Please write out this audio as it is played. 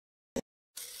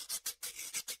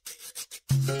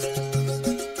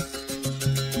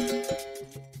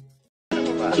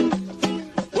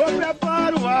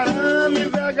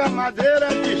madeira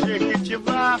de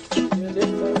jequitibá.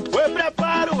 Foi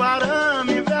prepara o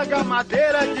arame, vega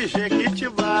madeira de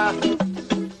jequitibá.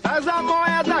 Traz a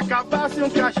moeda, cabaça e um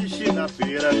cachixi da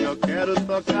feira que eu quero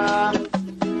tocar.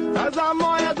 Traz a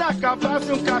moeda,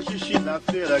 cabaça e um cachixi da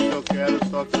feira que eu quero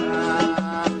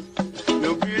tocar.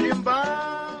 Meu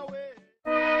birimbau.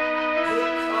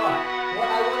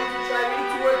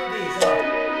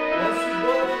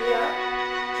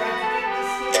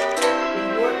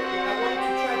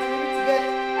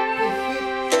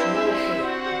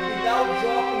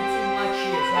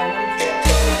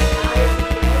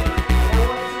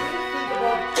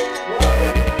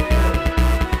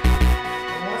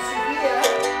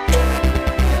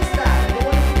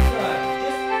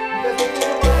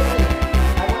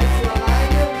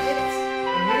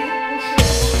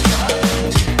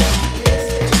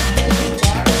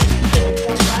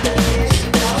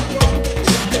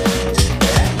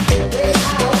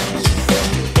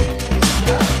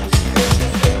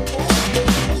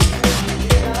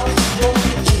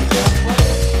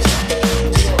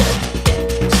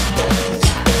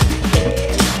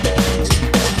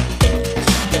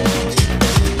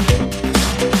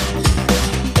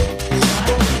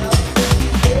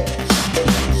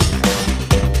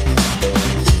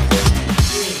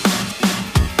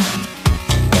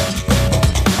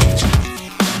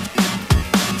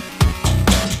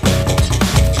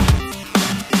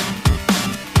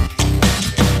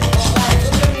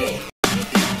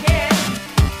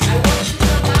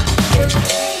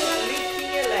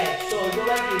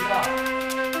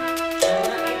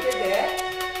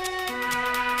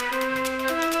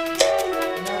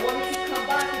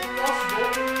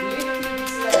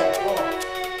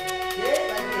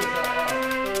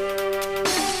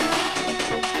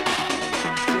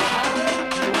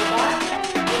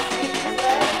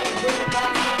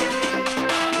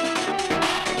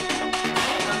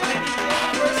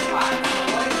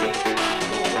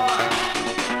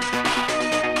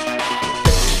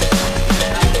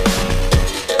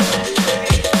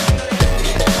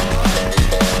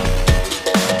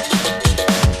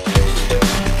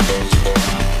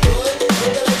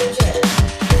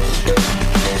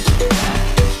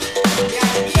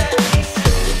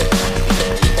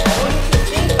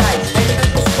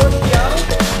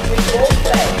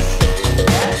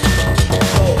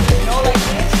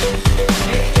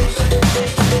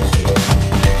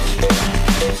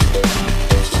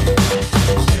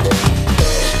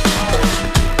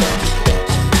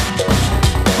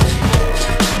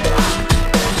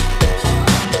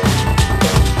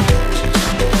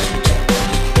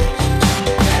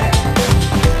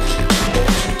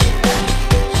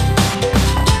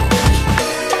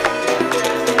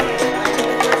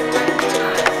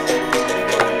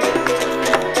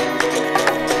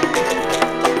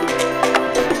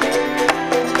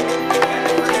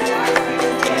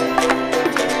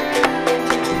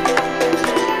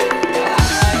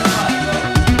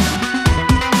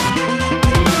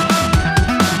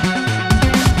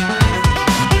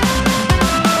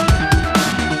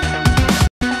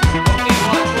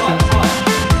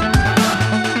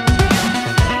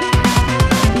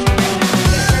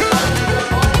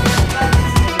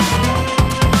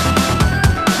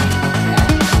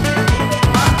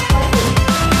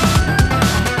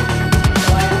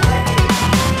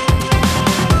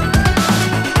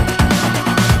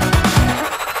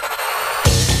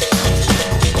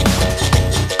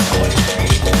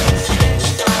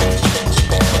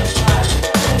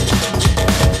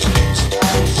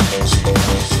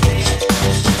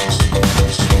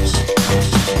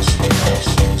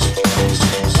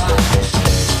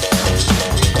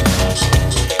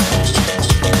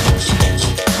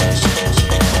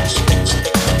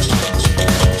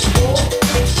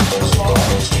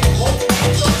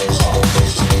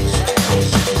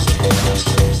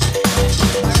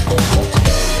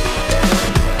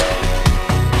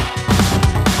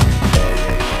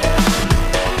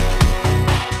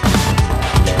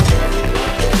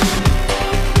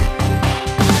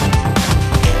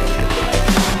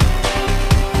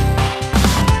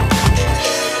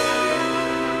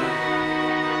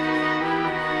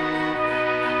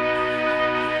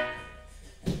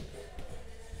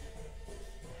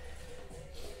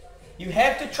 You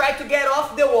have to try to get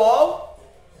off the wall.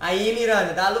 Aí,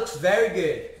 Miranda, that looks very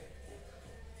good.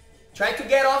 Try to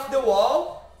get off the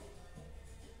wall.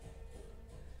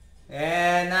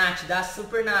 And Nath, that's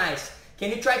super nice.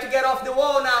 Can you try to get off the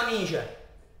wall now, Ninja?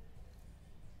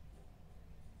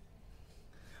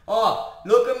 Oh,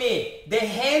 look at me. The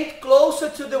hand closer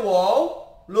to the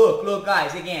wall. Look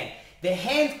guys, again. The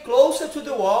hand closer to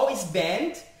the wall is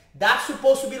bent. That's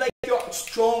supposed to be like your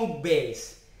strong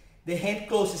base. the hand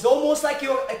close. It's almost like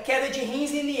your queda de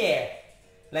rins in the air.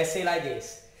 Let's say like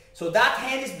this. So that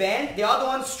hand is bent, the other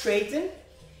one straightened,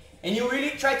 and you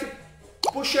really try to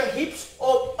push your hips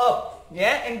up,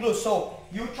 yeah, and glute. So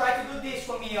you try to do this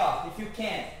for me, if you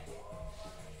can.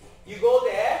 You go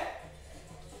there,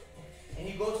 and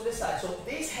you go to the side. So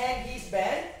this hand is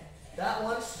bent, that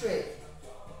one is straight.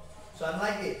 So I'm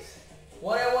like this.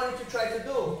 What I want you to try to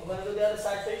do, I'm going to do the other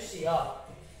side so you see.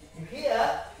 You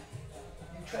here,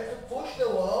 you try to push the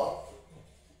wall,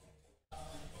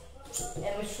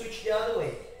 and we switch the other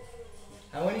way.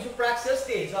 I want you to practice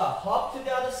this. Hop to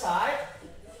the other side,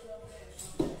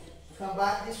 come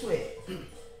back this way.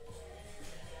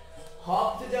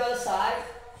 Hop to the other side.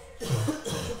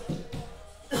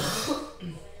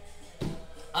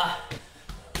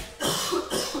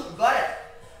 Got it.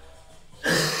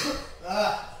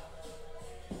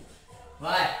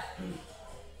 Right.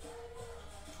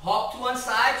 Hop to one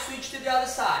side, switch to the other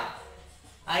side.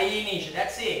 Aí, Ninja,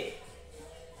 that's it.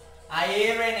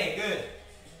 Aí, Rene, good.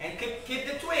 And keep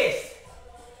the twist.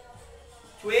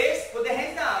 Twist, put the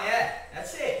hands down, yeah.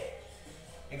 That's it.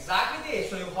 Exactly this.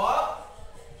 So you hop.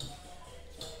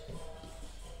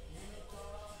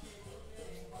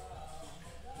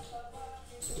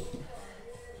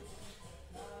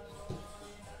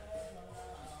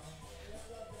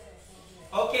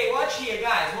 Okay, watch here,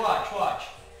 guys. Watch.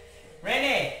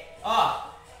 Rene,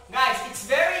 guys, it's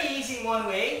very easy in one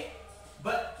way,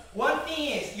 but one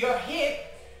thing is your hip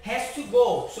has to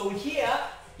go. So here,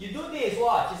 you do this,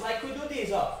 watch. It's like we do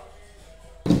this,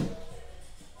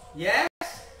 Yes?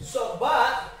 So,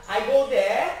 but I go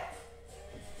there,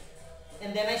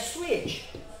 and then I switch.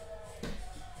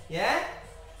 Yeah?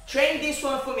 Train this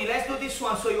one for me. Let's do this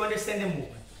one so you understand the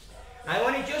movement. I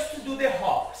want you just to do the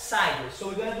hop, sideways. So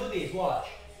we're going to do this, watch.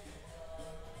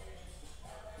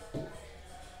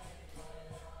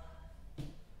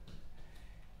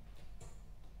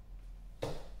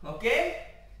 Okay?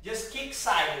 Just kick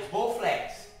sideways, both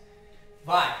legs.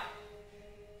 Vai.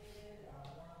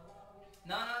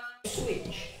 No.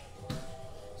 Switch.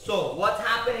 So what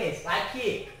happened is, I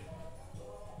kick.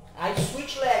 I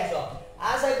switch legs up.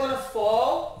 As I'm going to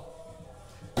fall,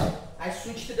 I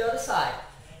switch to the other side.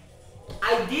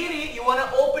 Ideally, you want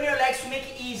to open your legs to make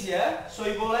it easier, so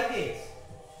you go like this.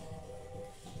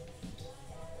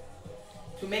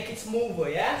 To make it smoother,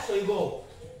 yeah? So you go,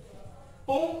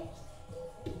 boom.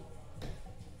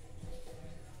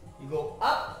 You go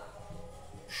up,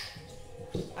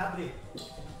 abrir.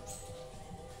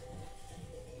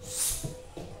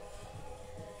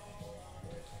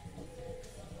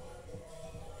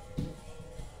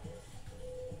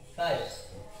 Guys,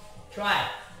 try.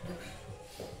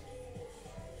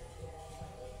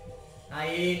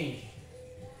 Aí,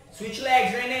 switch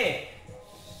legs, Rene.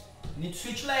 You need to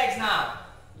switch legs now.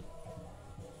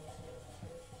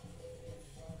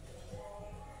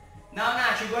 Now,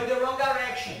 Nath, you're going the wrong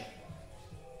direction.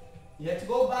 You have to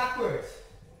go backwards.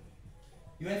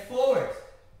 You went forward.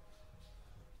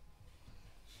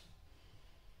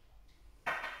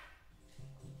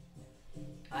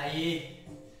 Aí.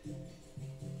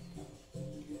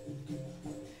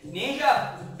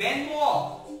 Ninja, bend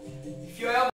more. If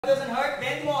your elbow doesn't hurt,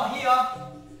 bend more here.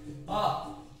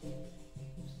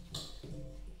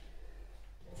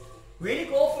 Really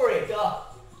go for it.